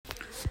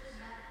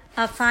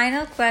Our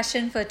final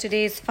question for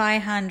today is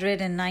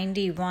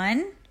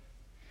 591.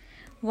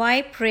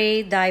 Why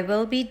pray, Thy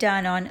will be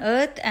done on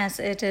earth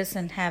as it is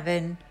in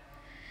heaven?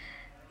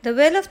 The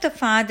will of the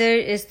Father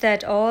is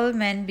that all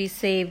men be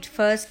saved.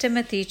 1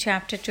 Timothy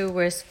chapter 2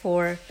 verse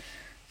 4.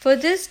 For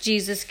this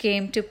Jesus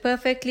came to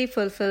perfectly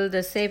fulfill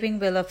the saving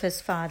will of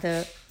his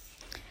Father.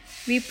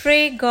 We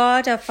pray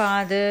God our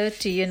Father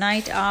to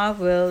unite our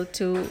will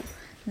to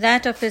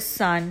that of his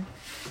Son,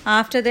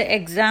 after the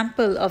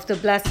example of the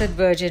Blessed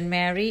Virgin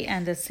Mary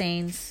and the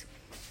saints.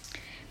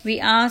 We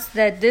ask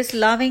that this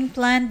loving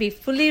plan be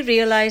fully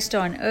realized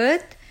on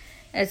earth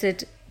as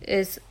it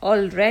is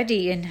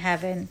already in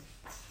heaven.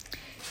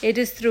 It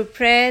is through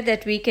prayer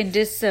that we can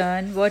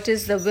discern what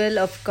is the will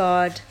of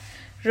God,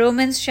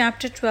 Romans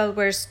chapter 12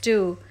 verse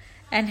 2,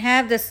 and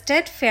have the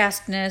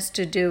steadfastness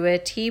to do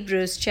it,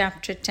 Hebrews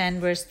chapter 10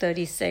 verse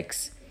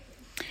 36.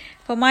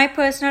 For my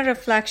personal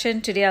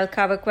reflection, today I'll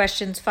cover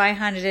questions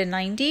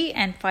 590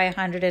 and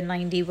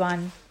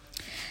 591.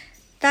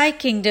 Thy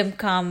kingdom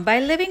come. By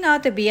living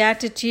out the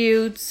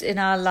Beatitudes in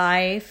our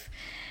life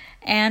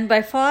and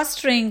by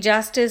fostering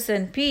justice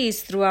and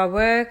peace through our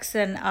works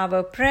and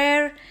our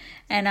prayer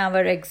and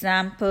our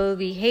example,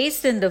 we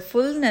hasten the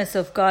fullness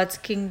of God's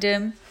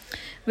kingdom,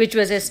 which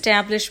was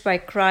established by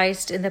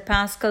Christ in the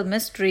Paschal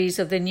mysteries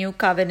of the New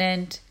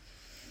Covenant.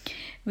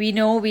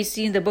 We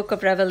see in the book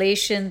of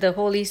Revelation the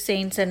holy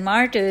saints and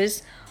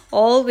martyrs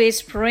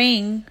always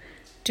praying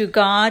to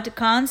God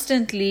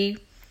constantly,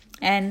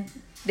 and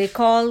they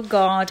call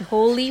God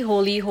holy,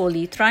 holy,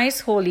 holy,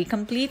 thrice holy,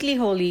 completely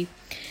holy.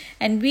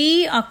 And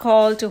we are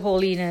called to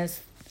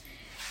holiness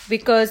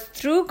because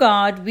through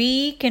God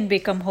we can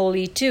become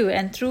holy too.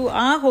 And through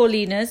our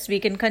holiness we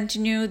can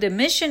continue the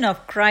mission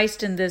of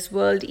Christ in this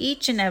world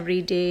each and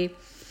every day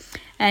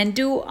and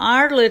do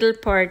our little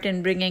part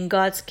in bringing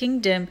God's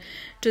kingdom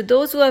to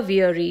those who are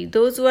weary,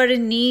 those who are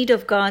in need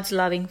of God's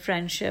loving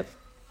friendship.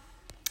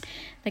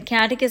 The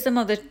Catechism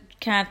of the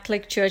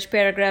Catholic Church,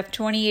 paragraph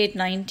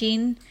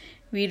 2819,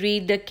 we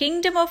read, "The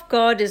kingdom of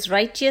God is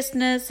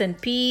righteousness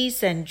and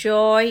peace and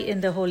joy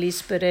in the Holy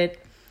Spirit.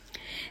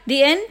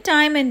 The end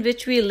time in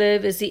which we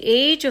live is the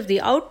age of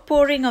the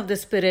outpouring of the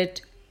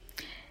Spirit.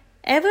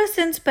 Ever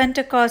since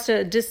Pentecost,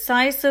 a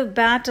decisive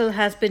battle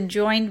has been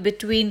joined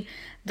between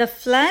the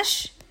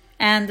flesh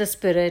and the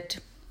Spirit.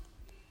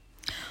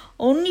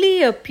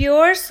 Only a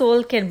pure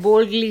soul can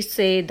boldly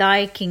say,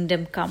 Thy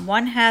kingdom come."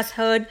 One has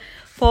heard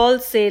Paul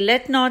say,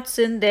 "Let not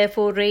sin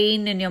therefore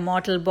reign in your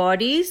mortal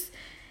bodies,"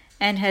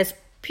 and has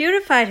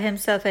purified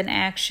himself in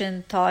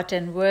action, thought,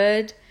 and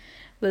word,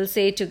 will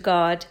say to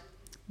God,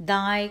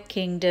 Thy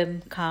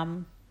kingdom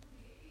come.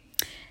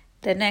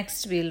 The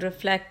next we'll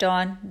reflect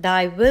on,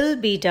 Thy will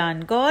be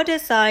done. God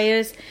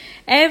desires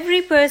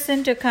every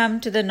person to come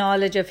to the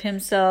knowledge of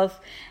himself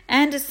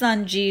and his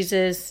Son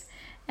Jesus,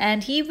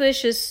 and he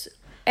wishes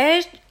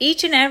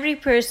each and every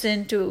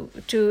person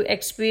to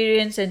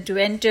experience and to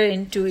enter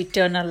into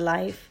eternal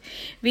life.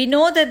 We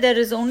know that there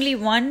is only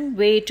one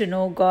way to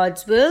know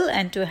God's will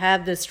and to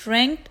have the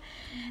strength,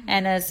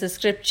 and as the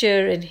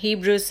scripture in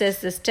Hebrews says,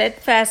 the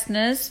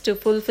steadfastness to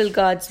fulfill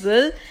God's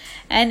will,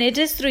 and it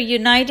is through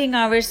uniting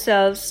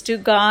ourselves to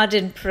God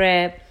in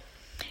prayer.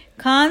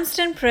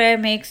 Constant prayer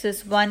makes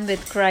us one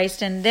with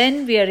Christ, and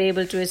then we are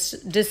able to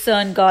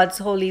discern God's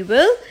holy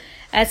will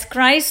as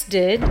Christ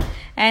did,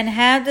 and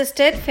have the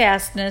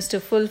steadfastness to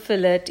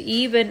fulfill it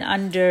even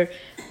under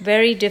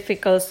very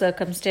difficult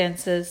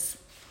circumstances.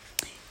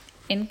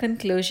 In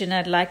conclusion,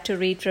 I'd like to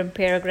read from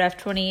paragraph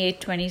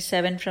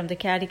 2827 from the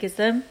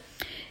Catechism.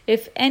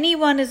 If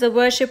anyone is a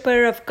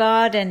worshipper of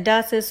God and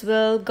does his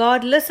will,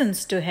 God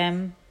listens to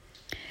him.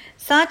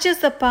 Such is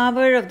the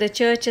power of the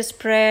Church's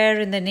prayer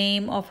in the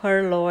name of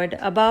her Lord,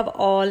 above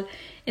all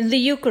in the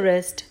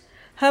Eucharist.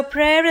 Her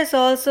prayer is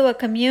also a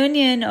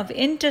communion of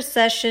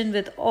intercession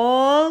with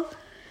all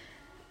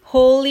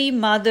Holy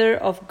Mother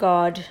of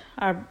God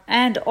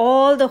and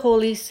all the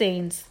holy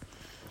saints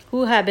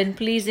who have been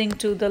pleasing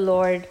to the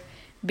Lord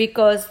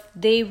because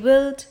they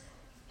willed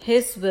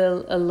his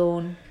will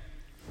alone.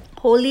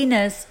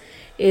 Holiness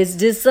is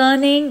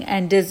discerning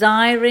and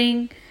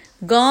desiring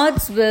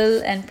God's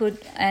will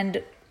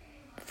and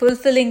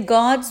fulfilling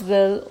God's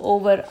will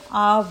over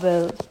our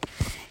will.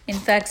 In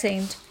fact,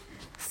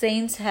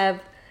 saints have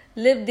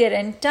lived their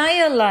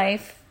entire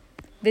life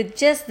with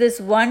just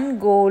this one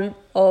goal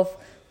of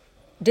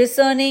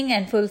discerning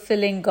and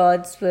fulfilling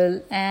God's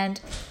will and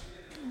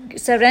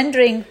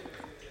surrendering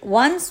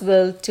one's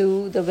will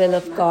to the will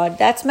of God.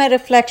 That's my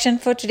reflection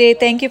for today.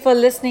 Thank you for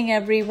listening,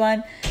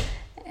 everyone.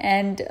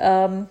 And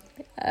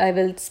I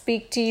will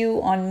speak to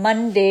you on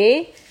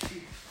Monday.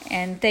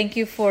 And thank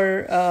you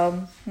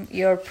for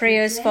your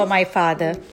prayers for my father.